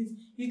shared it.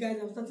 You guys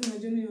have started my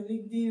journey on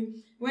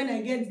LinkedIn. When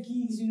I get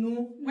gigs,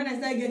 when I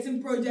start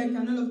getting projects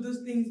and all of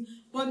those things.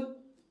 But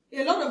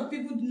a lot of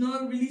people do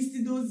not really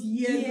see those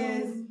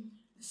years of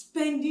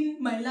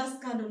spending my last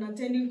card on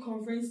attending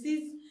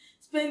conferences,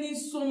 spending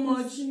so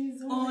much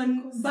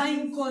on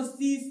buying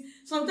courses.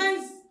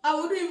 Sometimes I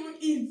wouldn't even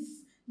eat.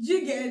 Do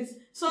you get?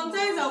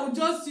 Sometimes I would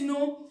just,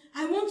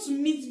 I want to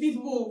meet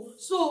people.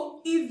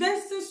 So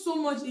investing so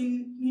much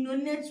in,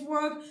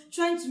 network,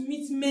 trying to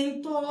meet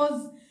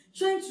mentors,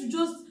 trying to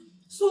just,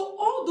 so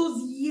all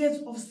those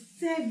years of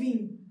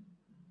serving,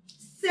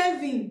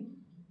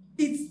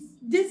 this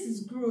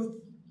is growth.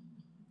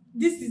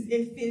 This is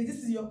a phase.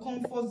 This is your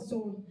comfort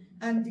zone,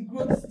 and the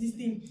growth is this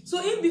thing. So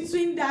in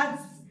between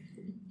that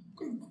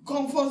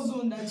comfort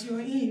zone that you're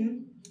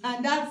in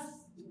and that's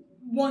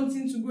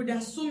wanting to grow, there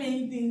are so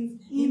many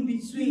things in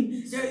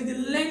between. There is the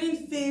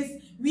learning phase,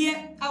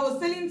 where I was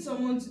telling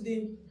someone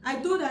today, I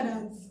told her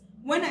that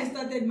when I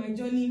started my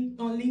journey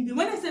on LinkedIn,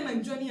 when I started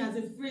my journey as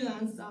a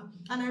freelancer,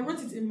 and I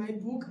wrote it in my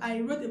book,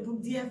 I wrote a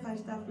book, Dear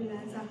 5-Star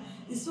Freelancer.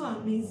 It's so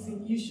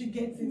amazing. You should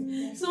get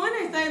it. So when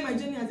I started my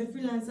journey as a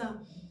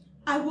freelancer,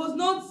 I was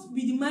not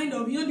with the mind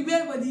of, the way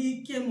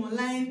everybody came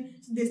online,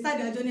 they start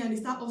their journey and they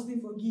start hustling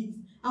for gigs.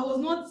 I was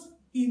not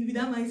with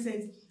that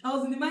mindset. I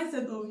was in the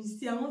mindset of,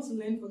 I want to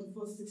learn for the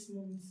first 6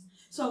 months.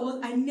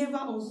 So I never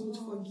hustled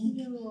for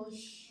gigs.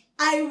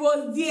 I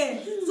was there.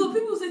 So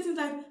people say things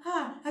like,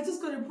 I just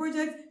got a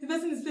project, the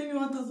person is paying me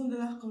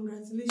 $1,000,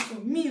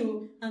 congratulations. Me,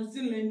 I'm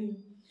still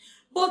learning.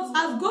 But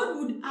as God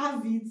would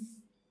have it,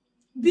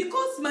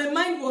 because my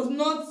mind was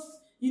not,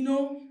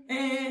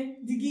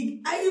 the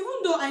gig,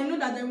 even though I know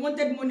that I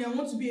wanted money, I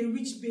want to be a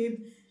rich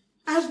babe,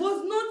 I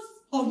was not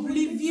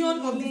oblivion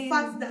of the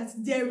fact that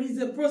there is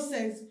a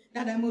process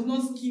that I must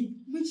not skip.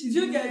 Which is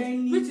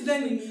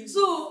learning.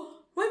 So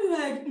when people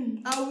are like,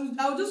 I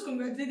will just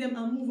congratulate them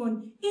and move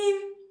on.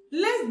 In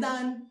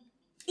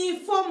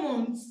 4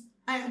 months,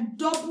 I had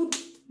doubled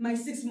my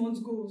 6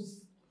 month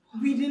goals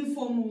within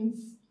 4 months.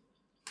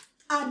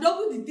 I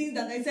doubled the things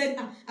that I said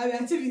I will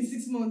achieve in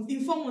 6 months.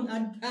 In 4 months,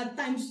 at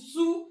times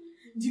 2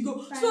 the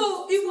goal.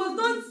 So it was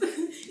not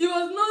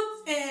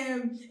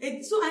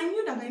so I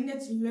knew that I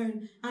needed to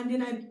learn, and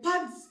then I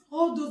packed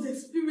all those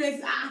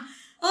experiences,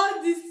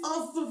 all this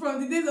also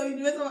from the days of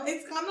university.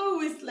 It cannot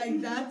waste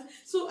like that.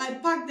 So I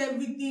packed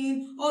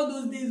everything, all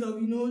those days of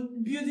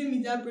building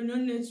mediapreneur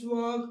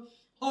network,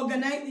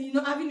 organizing,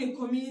 having a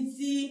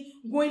community,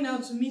 going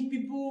out to meet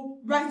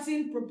people,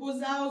 writing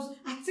proposals,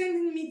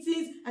 attending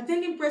meetings,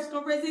 attending press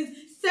conferences,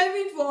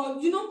 serving for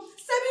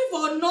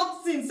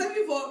nothing,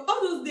 serving for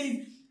all those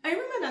days. I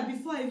remember that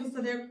before I even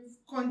started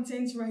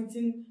content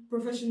writing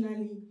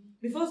professionally,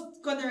 before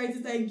content writing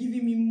started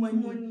giving me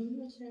money,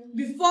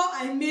 before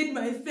I made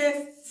my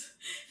first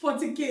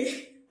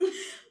 40K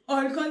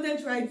on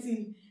content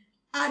writing,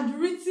 I'd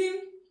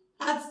written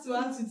Heart to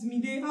heart with me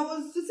there. I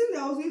was sitting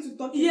there, I was going to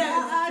talk.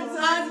 Yeah,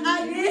 and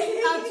I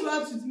really heart to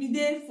heart with me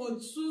there for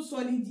 2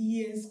 solid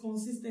years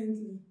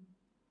consistently.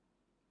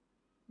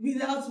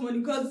 Without money,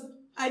 because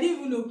I didn't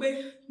even know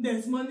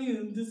there's money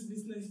in this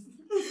business.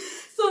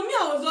 So me,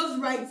 I was just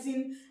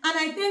writing, and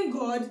I thank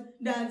God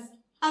that as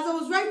I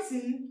was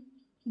writing,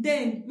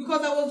 then,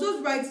 because I was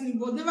just writing, it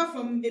was never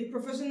from a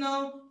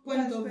professional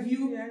point of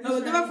view. Yeah, it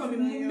was never from a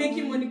like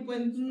making money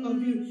point of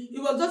view. It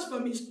was just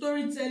from a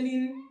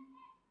storytelling,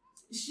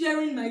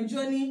 sharing my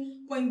journey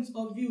point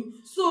of view.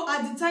 So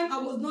at the time, I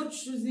was not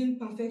choosing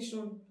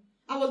perfection.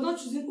 I was not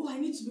choosing, I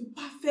need to be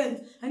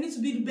perfect. I need to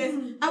be the best.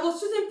 I was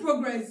choosing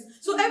progress.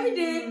 So every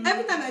day,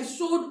 every time I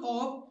showed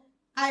up,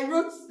 I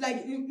wrote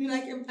I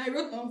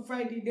wrote on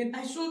Friday, then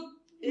I showed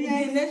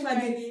again next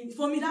Friday.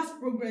 For me, that's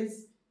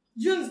progress.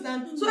 Do you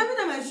understand? So every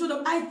time I showed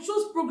up, I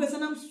chose progress,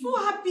 and I'm so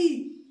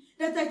happy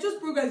that I chose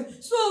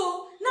progress.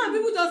 So now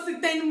people just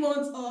say 10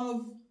 months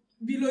of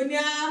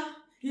billionaire,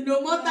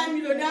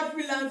 multi-millionaire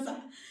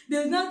freelancer.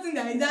 There's nothing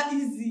that is that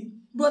easy.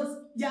 But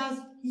there's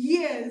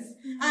years,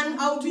 and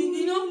I'll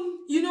be,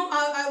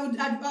 I would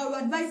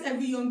advise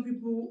every young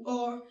people,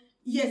 or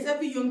yes,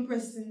 every young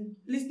person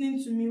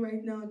listening to me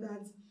right now,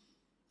 that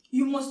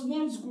you must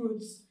want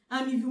growth,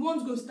 and if you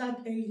want growth,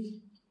 start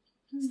early.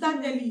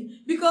 Start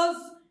early, because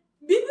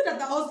people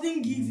that are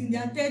hustling gigs in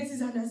their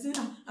 30s and they're saying,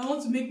 I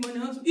want to make money,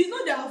 it's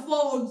not their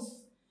fault.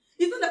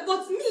 It's not that,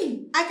 but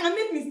me, I can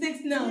make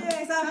mistakes now.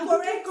 Yes, I'm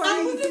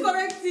quickly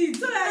correct it.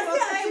 So that I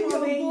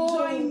still achieve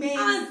your enjoyment.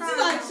 And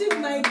still achieve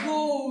my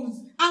goals.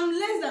 I'm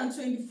less than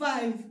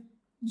 25.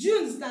 Do you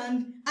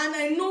understand? And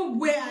I know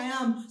where I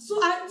am.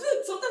 So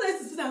sometimes I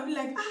sit and be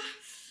like,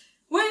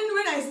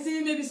 when I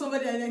see maybe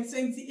somebody at like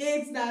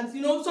 28 that,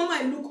 someone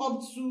I look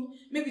up to,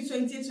 maybe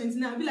 28,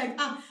 29, I'll be like,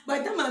 by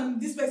the time I'm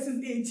this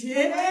person's age,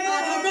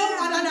 I'm not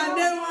father than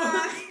them.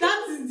 That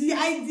is the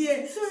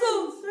idea.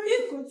 So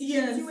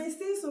yes. You were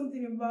saying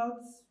something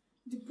about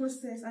the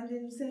process, and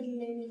then you said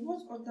learning.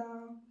 What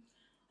other?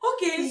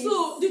 Okay, phase?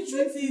 So the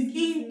truth is,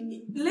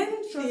 in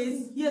learning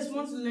phase, yes, we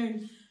want to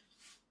learn.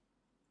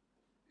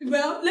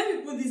 Well, let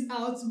me put this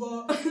out,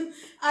 but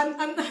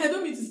I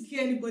don't mean to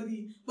scare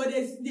anybody, but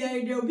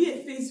there will be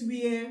a phase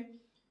where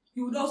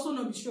you would also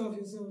not be sure of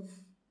yourself.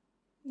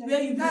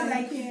 Where you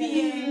like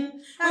fear.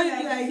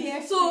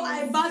 So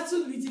I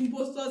battled with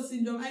imposter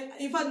syndrome.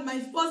 In fact, my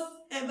first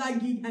ever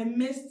gig, I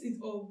messed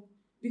it up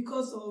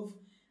because of,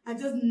 I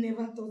just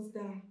never thought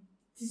that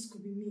this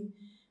could be me.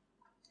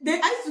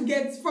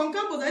 From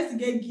campus, I used to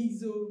get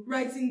gigs,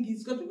 writing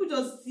gigs, because people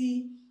just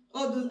see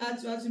all those art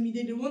to me,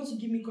 they want to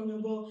give me corner,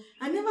 but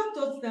I never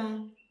thought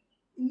that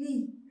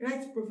me,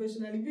 write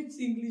professionally, with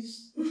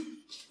English.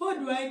 What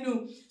do I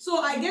know?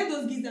 So I get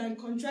those gigs and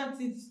contract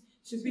it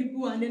to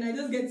people, and then I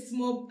just get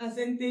small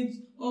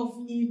percentage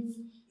of it,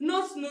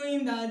 not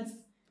knowing that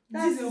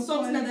this is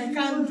something that I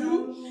can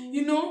do,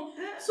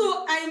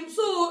 So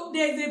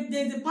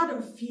there's a part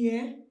of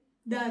fear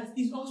that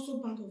is also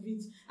part of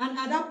it, and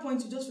at that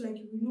point you just feel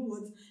like, you know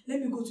what? Let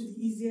me go to the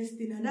easiest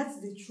thing, and that's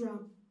the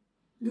trap.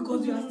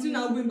 Because you are still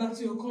now going back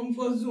to your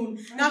comfort zone.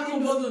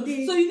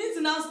 So you need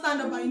to now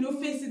stand up and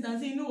face it and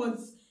say, you know what?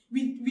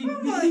 We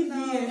live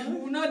here. We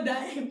will not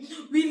die.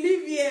 We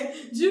live here.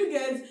 Do you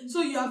get?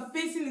 So you are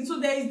facing it. So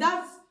there is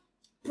that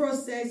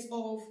process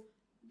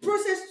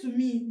to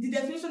me. The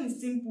definition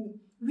is simple.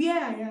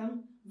 Where I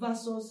am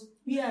versus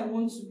where I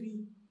want to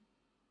be.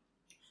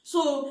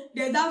 So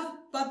there's that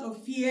part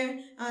of fear,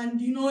 and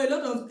a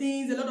lot of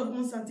things, a lot of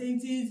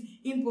uncertainties,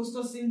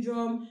 imposter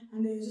syndrome,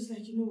 and then you're just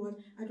like, you know what,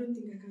 I don't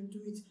think I can do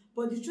it.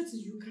 But the truth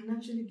is, you can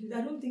actually do it.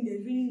 I don't think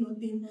there's really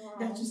nothing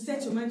that you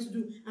set your mind to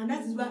do, and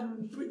that is why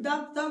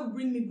that will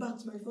bring me back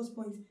to my first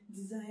point: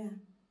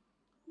 desire.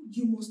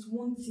 You must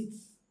want it.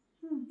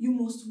 You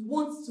must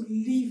want to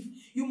live.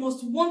 You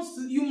must want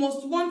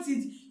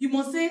it. You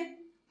must say,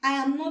 I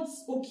am not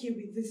okay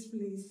with this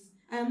place.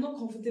 I am not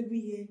comfortable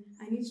here.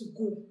 I need to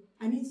go.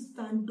 I need to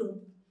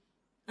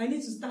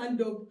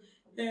stand up.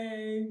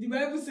 The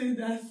Bible says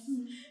that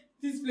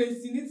this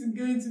place, you need to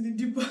go into the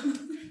deep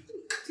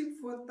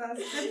water.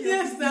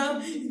 Yes,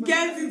 now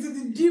get into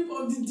the deep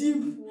of the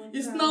deep.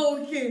 It's not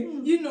okay.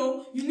 You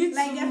need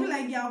I feel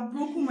like you have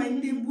broken my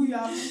table. You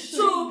have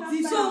so let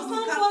me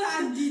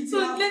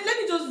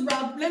just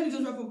wrap up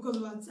because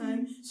of our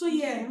time. So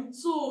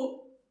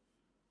so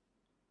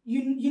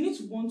you need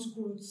to want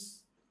growth.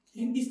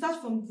 It starts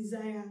from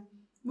desire.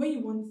 When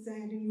you want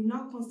desire, then you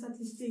now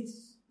constantly say to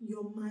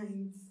your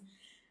mind,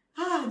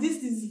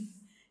 this is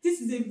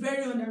a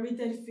very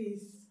underrated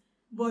phase.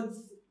 But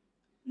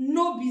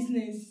no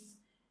business,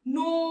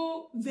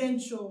 no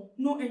venture,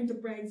 no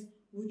enterprise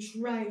will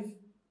thrive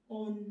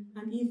on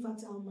an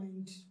infertile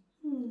mind.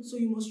 So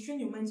you must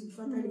train your mind to be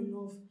fertile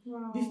enough.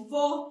 Wow.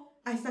 Before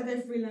I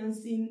started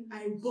freelancing,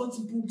 I bought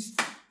books.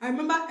 I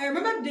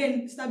remember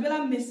then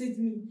Stabella messaged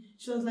me.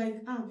 She was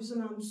like,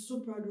 Bisola, I'm so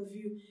proud of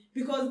you,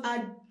 because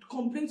I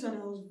complained to her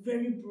that I was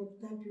very broke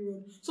that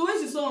period. So when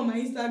she saw on my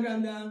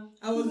Instagram that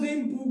I was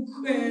doing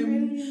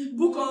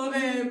book on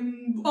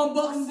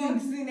unboxing,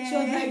 she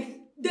was like,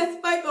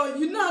 despite all,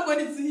 you don't have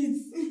money to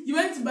eat. You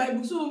went to buy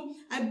books. So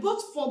I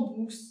bought 4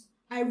 books.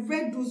 I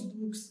read those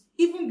books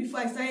even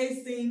before I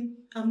started saying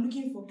I'm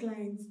looking for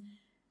clients.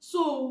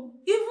 So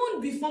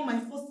even before my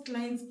first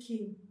clients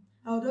came,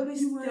 I would always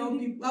tell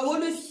people, I would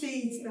always say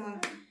it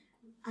that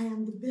I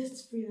am the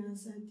best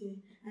freelancer there.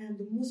 I am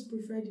the most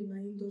preferred in my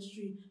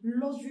industry.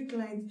 Luxury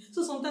clients.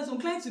 So sometimes some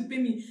clients will pay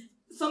me.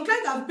 Some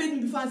clients have paid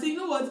me before and say, you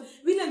know what,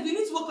 William, we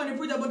need to work on a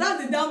project, but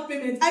that's the down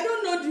payment. I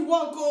don't know the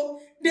work,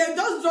 they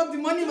just drop the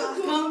money in my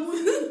account.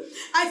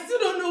 I still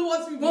don't know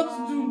what we want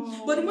to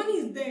do. But the money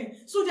is there.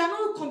 So they are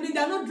not complaining,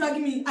 they are not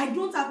dragging me. I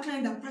don't have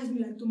clients that price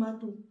me like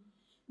tomato.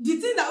 The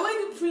thing that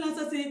when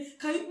freelancers say,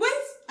 when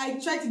I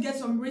try to get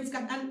some rate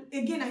card, and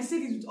again, I say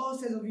this with all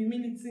sense of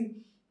humility.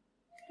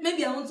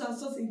 Maybe I want to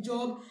outsource a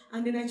job,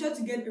 and then I try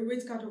to get a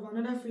rate card of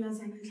another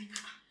freelancer, and I'm like,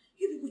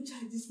 you people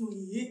charge this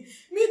money, eh?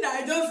 Me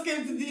that I just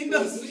came to the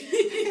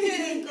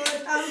industry.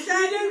 God, I'm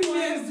trying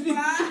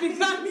to be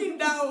coming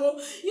down,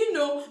 you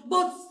know.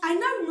 But I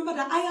now remember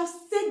that I have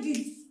said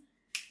it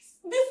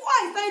before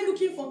I started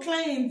looking for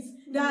clients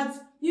that,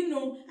 you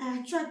know, I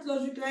attract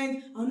luxury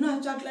clients, I'll not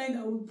attract clients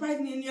that will price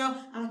me anyhow,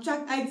 I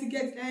attract high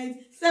ticket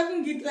clients,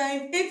 7 gig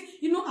clients, 8,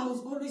 you know, I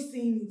was always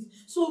saying it.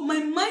 So my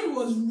mind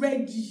was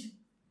ready.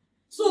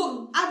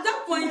 So at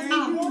that point,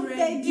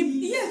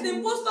 yes, the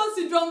imposter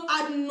syndrome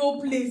had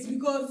no place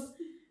because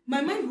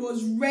my mind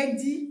was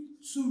ready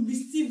to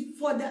receive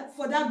for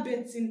that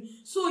betting.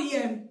 So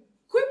yeah,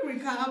 quick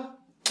recap: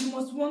 you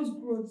must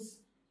want growth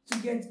to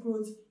get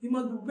growth. You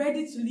must be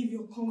ready to leave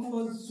your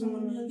comfort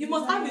zone. You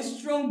must have a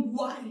strong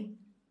why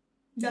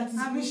that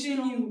is pushing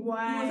you. You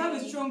must have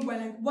a strong why,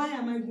 like why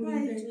am I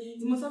going there?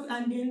 You must have,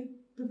 and then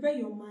prepare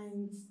your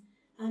mind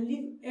and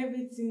leave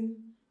everything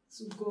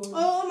to God.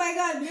 Oh my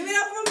God, give it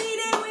up for me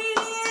then,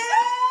 William!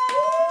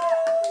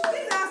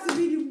 This has to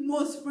be the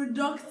most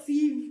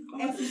productive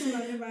episode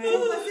I've ever had.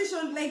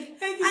 Conversation, like,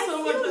 thank you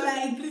so much.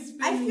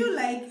 I feel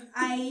like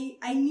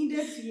I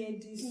needed to hear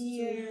this.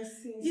 Yes.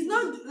 It's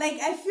not like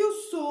I feel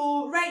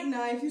so right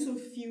now. I feel so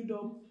filled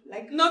up.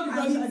 Like not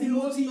because I didn't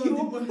want to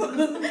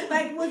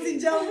like what's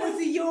it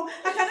yo?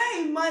 I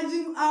cannot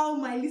imagine how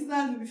my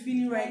listeners will be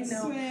feeling right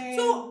now.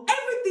 So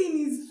everything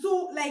is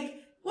so like.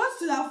 What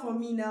stood out for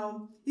me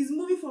now is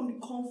moving from the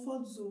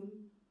comfort zone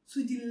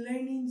to the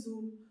learning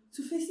zone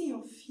to facing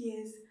your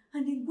fears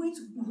and then going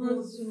to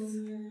growth zone.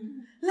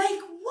 Yeah. Like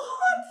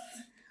what?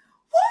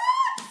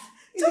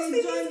 Just in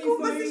this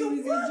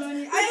conversation,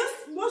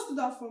 what stood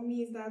out for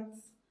me is that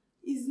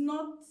it's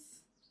not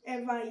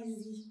ever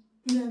easy.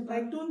 Yeah,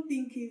 like don't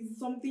think it's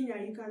something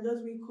that you can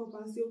just wake up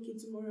and say, okay,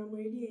 tomorrow I'm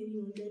already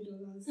earning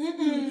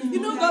 $100. You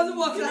know, it doesn't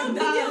work like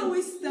that. She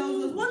always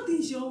tells us one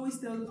thing. She always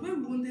tells us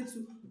when we wanted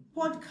to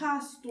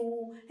podcast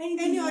or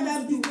any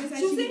other business,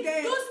 she'll say,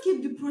 don't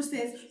skip the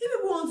process. If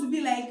people want to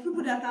be like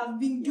people that have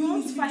been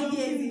doing it 5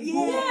 years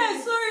ago, because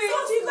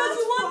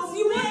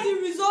you want the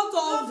result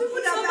of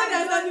somebody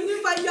that has been doing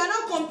 5 years. You are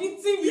not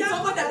competing with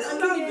somebody that has been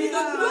doing it. You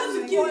want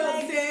to kill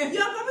yourself. You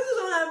are competing with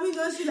someone that has been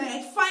just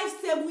like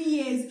 5-7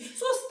 years.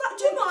 So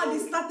do you know how they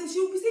started? She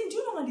will be saying, do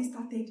you know how they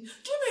started?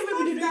 Do you know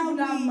maybe they don't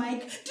even have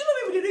mic? Do you know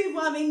maybe they don't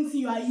even have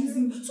anything you are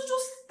using? So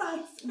just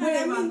start.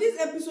 I mean,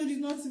 this episode is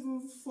not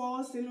even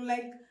for us, you know,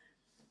 like.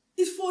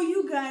 It's for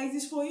you guys,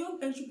 it's for young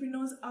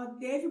entrepreneurs out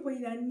there,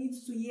 everybody that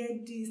needs to hear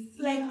this.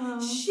 Like,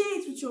 share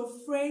it with your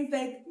friends,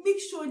 like, make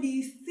sure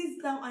they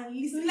sit down and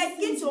listen. Like,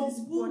 get your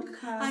book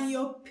and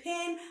your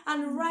pen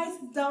and write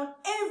down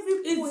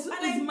every point. And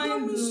I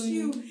promise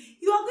you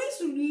are going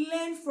to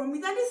learn from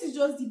it. And this is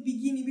just the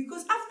beginning,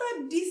 because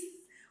after this,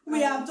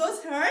 we have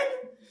just heard,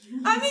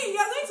 I mean,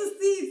 you're going to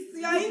see it.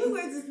 You are even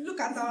going to look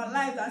at our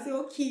lives and say,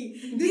 okay,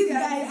 this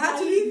guy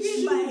actually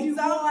did my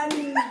exam.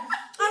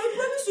 And I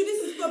promise you,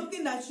 this is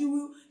something that you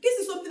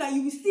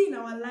will see in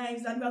our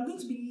lives, and we are going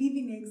to be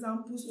living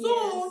examples. So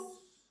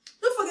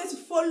don't forget to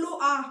follow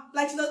her.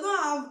 Like, she does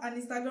not have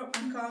an Instagram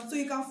account, so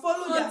you can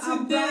follow their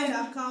brand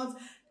account.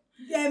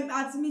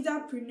 At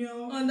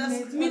Mediapreneur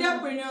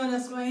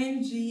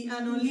 _NG,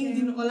 and on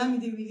LinkedIn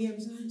Olamide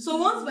Williams. So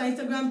once my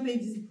Instagram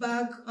page is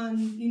back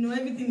and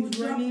everything is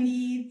running,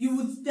 you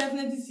would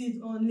definitely see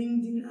it on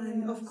LinkedIn,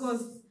 and of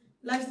course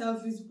Lifestyle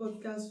Fizz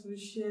Podcast will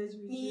share it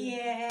with you.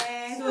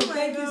 Yeah. So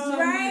thank you so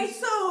much.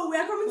 So we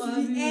are coming to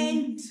the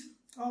end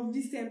of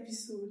this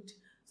episode.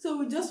 So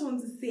we just want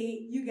to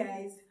say, you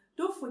guys,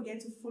 don't forget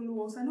to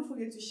follow us and don't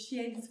forget to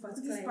share this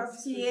particular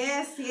episode.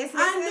 Yes. And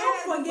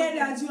don't forget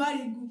that you had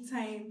a good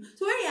time.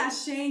 So when you are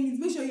sharing it,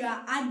 make sure you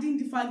are adding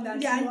the fact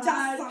that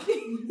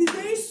it's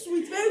very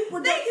sweet, very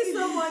productive. Thank you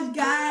so much,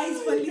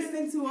 guys, for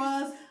listening to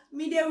us.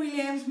 Media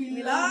Williams,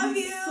 we love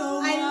you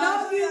so much. I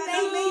love you.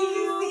 Thank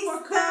you for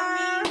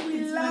coming.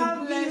 We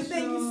love you.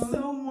 Thank you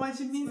so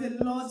much. It means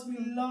a lot. We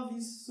love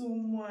you so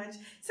much.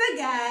 So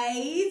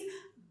guys,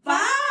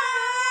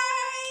 bye.